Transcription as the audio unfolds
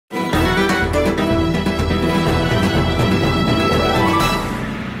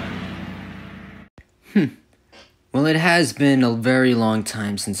Well, it has been a very long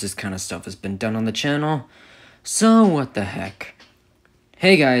time since this kind of stuff has been done on the channel, so what the heck.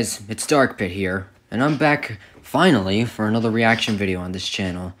 Hey guys, it's Darkpit here, and I'm back, finally, for another reaction video on this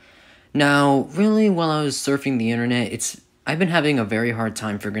channel. Now, really, while I was surfing the internet, I've been having a very hard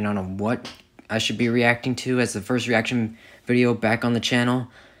time figuring out on what I should be reacting to as the first reaction video back on the channel.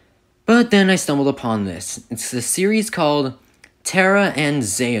 But then I stumbled upon this. It's a series called Terra and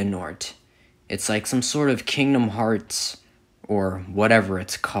Xehanort. It's like some sort of Kingdom Hearts, or whatever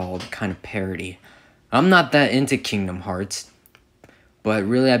it's called, kind of parody. I'm not that into Kingdom Hearts, but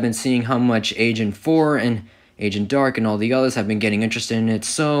really I've been seeing how much Agent 4 and Agent Dark and all the others have been getting interested in it,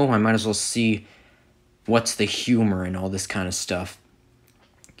 so I might as well see what's the humor and all this kind of stuff.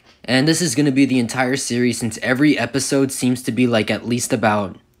 And this is going to be the entire series, since every episode seems to be like at least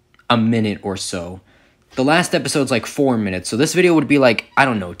about a minute or so. The last episode's like 4 minutes, so this video would be like, I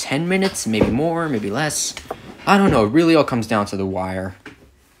don't know, 10 minutes, maybe more, maybe less. I don't know, it really all comes down to the wire.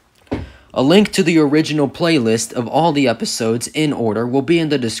 A link to the original playlist of all the episodes in order will be in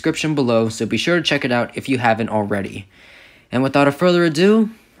the description below, so be sure to check it out if you haven't already. And without a further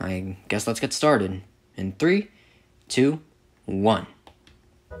ado, I guess let's get started. In 3, 2, 1.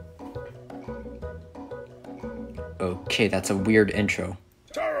 Okay, that's a weird intro.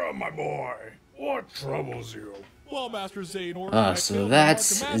 Terra, my boy, what troubles you? Well, Master Xehanort, so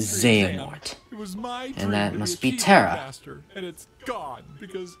that's Xehanort. It was my dream And that to must be a be Keyblade Terra. Master, and it's gone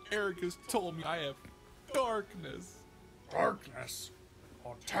because Eric has told me I have darkness. Darkness?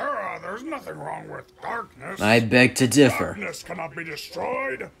 Oh, Terra, there's nothing wrong with darkness. I beg to differ. Darkness cannot be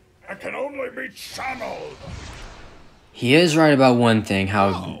destroyed. It can only be channeled. He is right about one thing,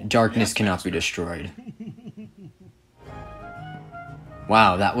 how darkness cannot be destroyed.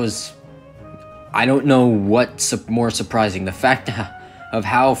 Wow, that was... I don't know what's more surprising. The fact of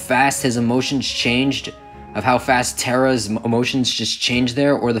how fast his emotions changed, of how fast Terra's emotions just changed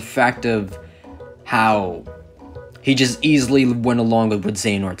there, or the fact of how he just easily went along with what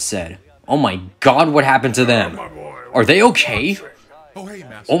Xehanort said. Oh my god, what happened to them? My boy, Are they okay? Oh, hey,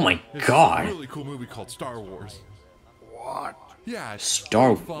 Master. Oh my There's god. a really cool movie called Star Wars. what? Yeah, it's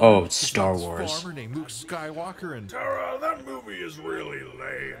Star- fun. oh, It's Star about this Wars. farmer named Luke Skywalker and... Terra, that movie is really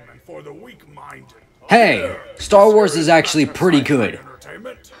lame and for the weak-minded. Hey, Star Wars is actually pretty good.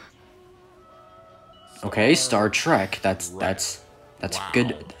 Entertainment. Okay, Star Trek. That's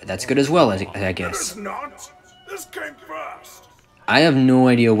good. That's good as well, I It guess. is not. This came first. I have no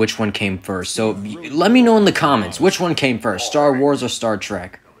idea which one came first, so let me know in the comments which one came first, Star Wars or Star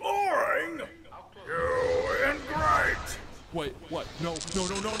Trek. Boring. You ingrate. Wait, what? No, no,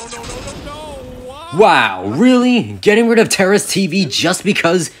 no, no, no, no, no, no, no! Wow! Wow, really? Getting rid of Terra's TV just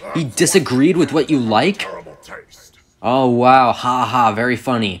because he disagreed with what you like? Terrible taste. Oh wow, haha, very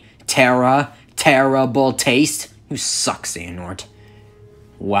funny. Terra, terrible taste. You suck, Xehanort.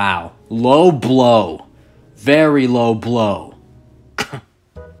 Wow, low blow. Very low blow.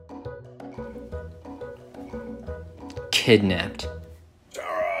 Kidnapped.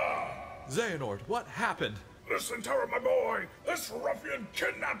 Terra. Xehanort, what happened? Listen, Terra, my boy. This ruffian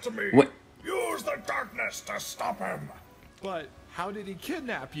kidnapped me. What? Use the darkness to stop him. But how did he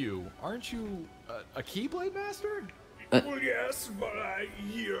kidnap you? Aren't you a Keyblade Master? Well, yes, but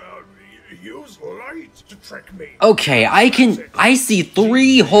he used light to trick me. Okay, I see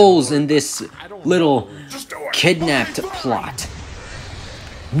 3 holes in this little Just do it. kidnapped plot.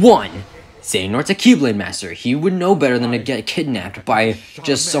 1. Xehanort's a Keyblade Master. He would know better than to get kidnapped by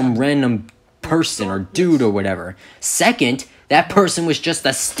just some random person or dude or whatever. Second, that person was just a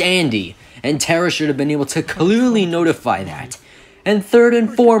standee, and Terra should have been able to clearly notify that. And third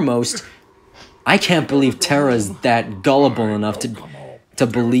and foremost, I can't believe Terra is that gullible enough to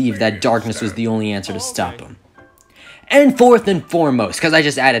believe that darkness was the only answer to stop him. And fourth and foremost, because I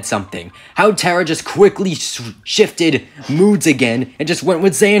just added something, how Terra just quickly shifted moods again and just went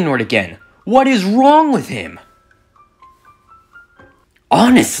with Xehanort again. What is wrong with him?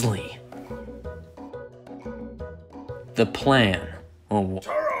 Honestly. The plan.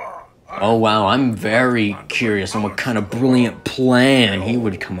 Oh wow, I'm very curious on what kind of brilliant plan he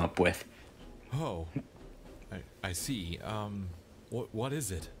would come up with. Oh, I see. What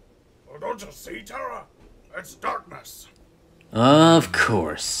is it? Oh, don't you see, Terra? It's darkness. Of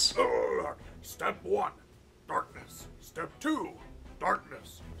course. Look. Step 1, darkness. Step 2,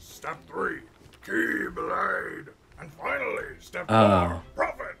 darkness. Step 3, Keyblade. And finally, step 4,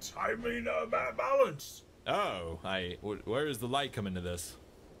 profit. Balance. Oh, where is the light come into this?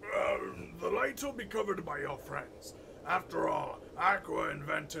 The lights will be covered by your friends. After all, Aqua and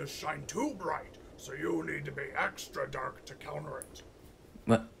Ventus shine too bright, so you need to be extra dark to counter it.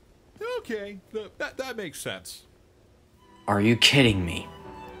 What? Okay, that makes sense. Are you kidding me?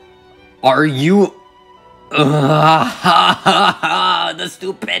 Are you... the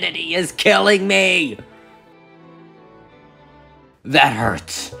stupidity is killing me! That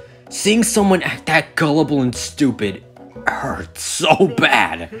hurts. Seeing someone act that gullible and stupid hurts so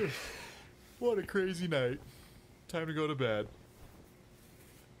bad. What a crazy night. Time to go to bed.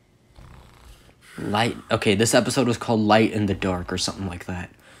 Light... Okay, this episode was called Light in the Dark or something like that.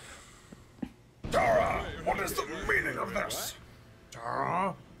 Terra, what is the meaning of this?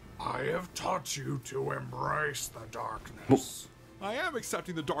 Terra, I have taught you to embrace the darkness. I am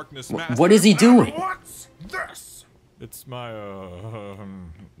accepting the darkness, Master. What is he doing? What's this? It's my,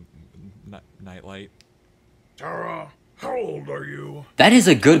 nightlight. Terra, how old are you? That is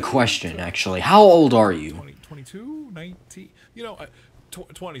a good question, actually. How old are you? 22, 19, you know,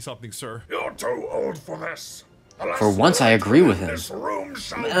 20-something, sir. You're too old for this. For once, I agree with him. This room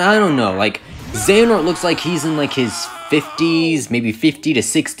shall I don't know, like, Xehanort looks like he's in, like, his 50s, maybe 50 to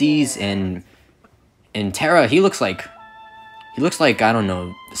 60s, and Terra, he looks like, I don't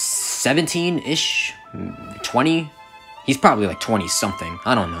know, 17-ish? 20? He's probably, like, 20-something.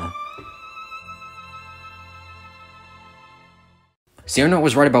 I don't know. Xehanort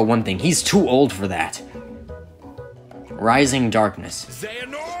was right about one thing. He's too old for that. Rising darkness.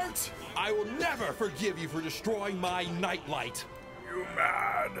 Xehanort! I will never forgive you for destroying my nightlight. You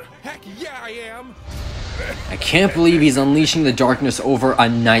mad? Heck yeah, I am! I can't believe he's unleashing the darkness over a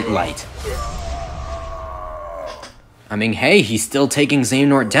nightlight. I mean, hey, he's still taking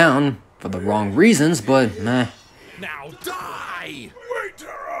Xehanort down for the wrong reasons, but meh. Now die! Wait,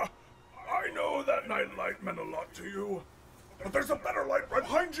 Terra! I know that nightlight meant a lot to you, but there's a better light right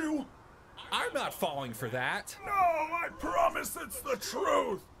behind you. I'm not falling for that. No, I promise it's the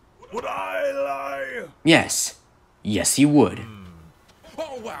truth. Would I lie? Yes. Yes, he would.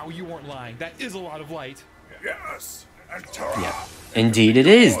 Oh wow, you weren't lying. That is a lot of light. Yes. And Terra, Yeah. Indeed it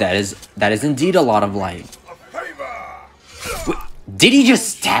is. That is indeed a lot of light. a favor. Wait, did he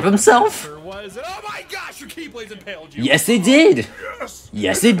just stab himself? Sure was. And oh my gosh, your keyblades impaled you. Yes, it did. Yes.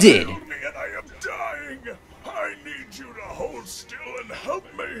 Yes, it did. Killed me and I am dying. I need you to hold still and help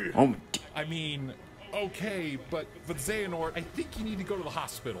me. Oh, I mean, okay, but Xehanort, I think you need to go to the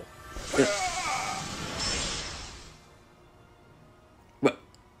hospital. what?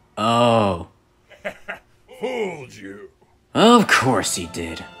 Oh. Fooled you. Of course he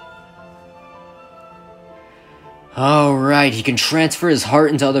did. Alright, he can transfer his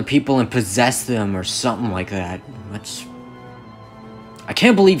heart into other people and possess them or something like that. That's... I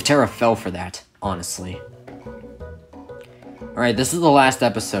can't believe Terra fell for that, honestly. Alright, this is the last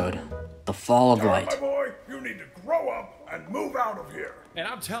episode. The Fall of Terra, Light. my boy, you need to grow up and move out of here. And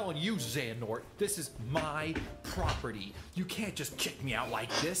I'm telling you, Xehanort, this is my property. You can't just kick me out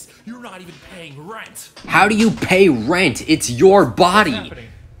like this. You're not even paying rent. How do you pay rent? It's your body. What's happening?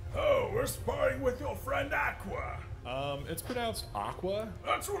 Oh, we're sparring with your friend Aqua. It's pronounced Aqua.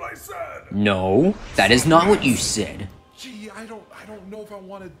 That's what I said. No, that is not what you said. Gee, I don't know if I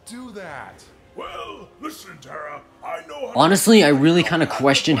want to do that. Well, listen, Terra. I know how Honestly, I really kind of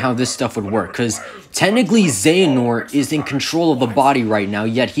question how this stuff would work, because technically Xehanort is in control of the body right now,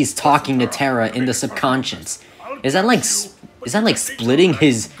 yet he's talking to Terra in the subconscious. Is that like splitting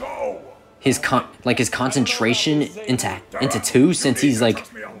his concentration into two, since he's like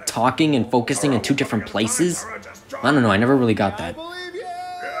talking and focusing in two different places? I don't know, I never really got that.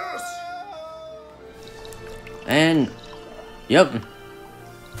 Yes. And yep.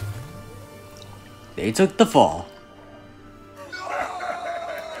 They took the fall.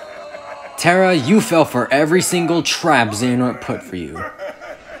 Terra, you fell for every single trap Xehanort put for you.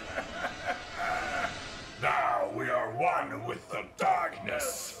 Now we are one with the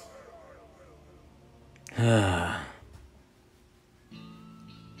darkness.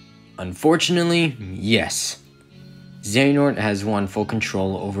 Unfortunately, yes. Xehanort has won full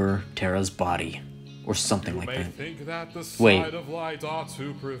control over Terra's body. Or something like that. Think that the Wait. side of light ought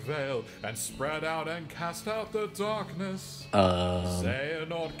to prevail and spread out and cast out the darkness.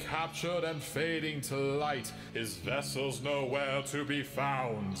 Xehanort captured and fading to light, his vessels nowhere to be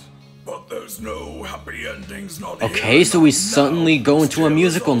found. But there's no happy endings, not Okay, here, so we not suddenly now. go into a Still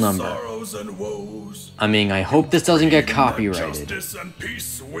musical all number. sorrows and woes. I mean, I hope this doesn't get Let copyrighted. Justice and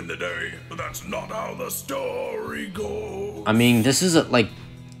peace win the day, but that's not how the story goes. I mean, this is like,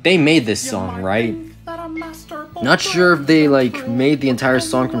 they made this song, right? Not sure if they like made the entire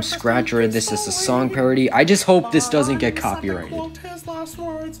song from scratch or if this is a song parody. I just hope this doesn't get copyrighted. His last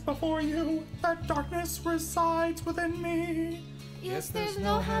words before you, that darkness resides within me. Yes, there's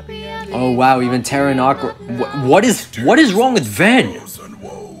no happy ending. Oh wow, even Terra and Aqua. What is wrong with Ven? Sorrows and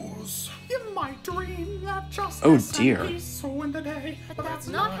woes. Oh dear. So in the day, But that's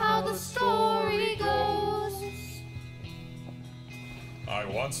not how the story goes. I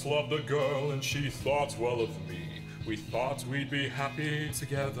once loved a girl and she thought well of me. We thought we'd be happy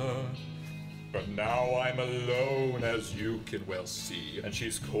together. But now I'm alone, as you can well see, and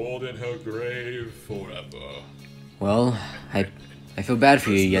she's cold in her grave forever. Well, I feel bad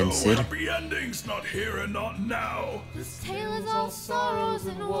for you, No Yensid. happy endings, not here and not now. This tale is all sorrows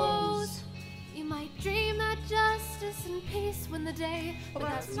and woes. You might dream that justice and peace win the day, but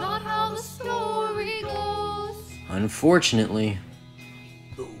that's not how the story goes. Unfortunately.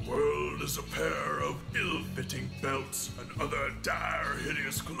 The world is a pair of ill-fitting belts and other dire,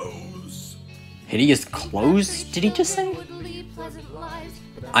 hideous clothes. Hideous clothes? Did he just say? Would lead pleasant lives,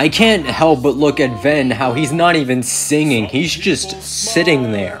 but that's I can't help but look at Ven, how he's not even singing, he's just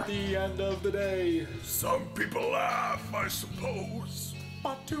sitting there. At the end of the day. Some people laugh, I suppose.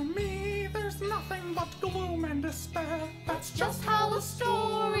 but to me, there's nothing but gloom and despair. That's just how the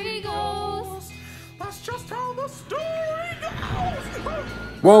story goes. That's just how the story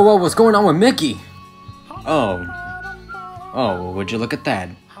goes. Whoa, what's going on with Mickey? Oh, would you look at that?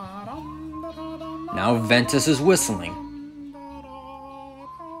 Now Ventus is whistling.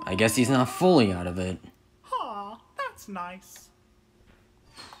 I guess he's not fully out of it. Aw, that's nice.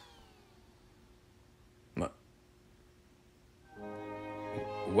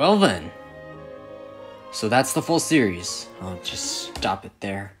 Well then. So that's the full series. I'll just stop it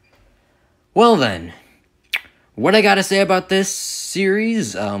there. Well then. What I gotta say about this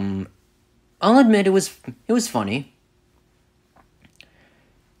series, I'll admit it was funny.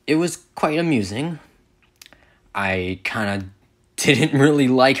 It was quite amusing. I kinda didn't really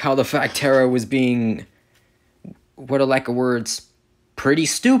like how the fact Terra was being, what a lack of words, pretty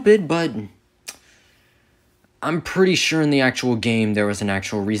stupid, but I'm pretty sure in the actual game there was an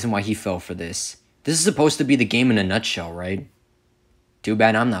actual reason why he fell for this. This is supposed to be the game in a nutshell, right? Too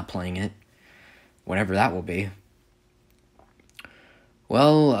bad I'm not playing it. Whatever that will be.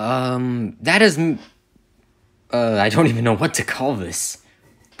 Well, that is... I don't even know what to call this.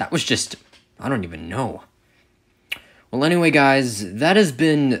 That was just... I don't even know. Well, anyway, guys, that has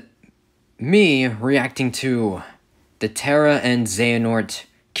been me reacting to the Terra and Xehanort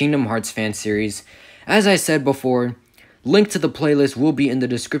Kingdom Hearts fan series. As I said before, link to the playlist will be in the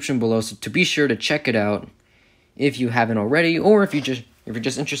description below, so to be sure to check it out if you haven't already, or if you're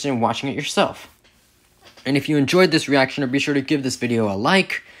just interested in watching it yourself. And if you enjoyed this reaction, be sure to give this video a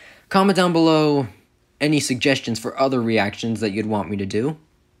like, comment down below any suggestions for other reactions that you'd want me to do.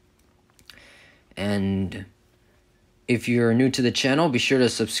 And if you're new to the channel, be sure to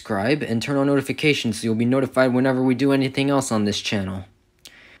subscribe and turn on notifications so you'll be notified whenever we do anything else on this channel.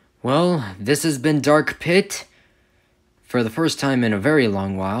 Well, this has been Dark Pit for the first time in a very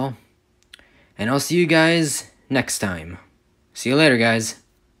long while. And I'll see you guys next time. See you later, guys.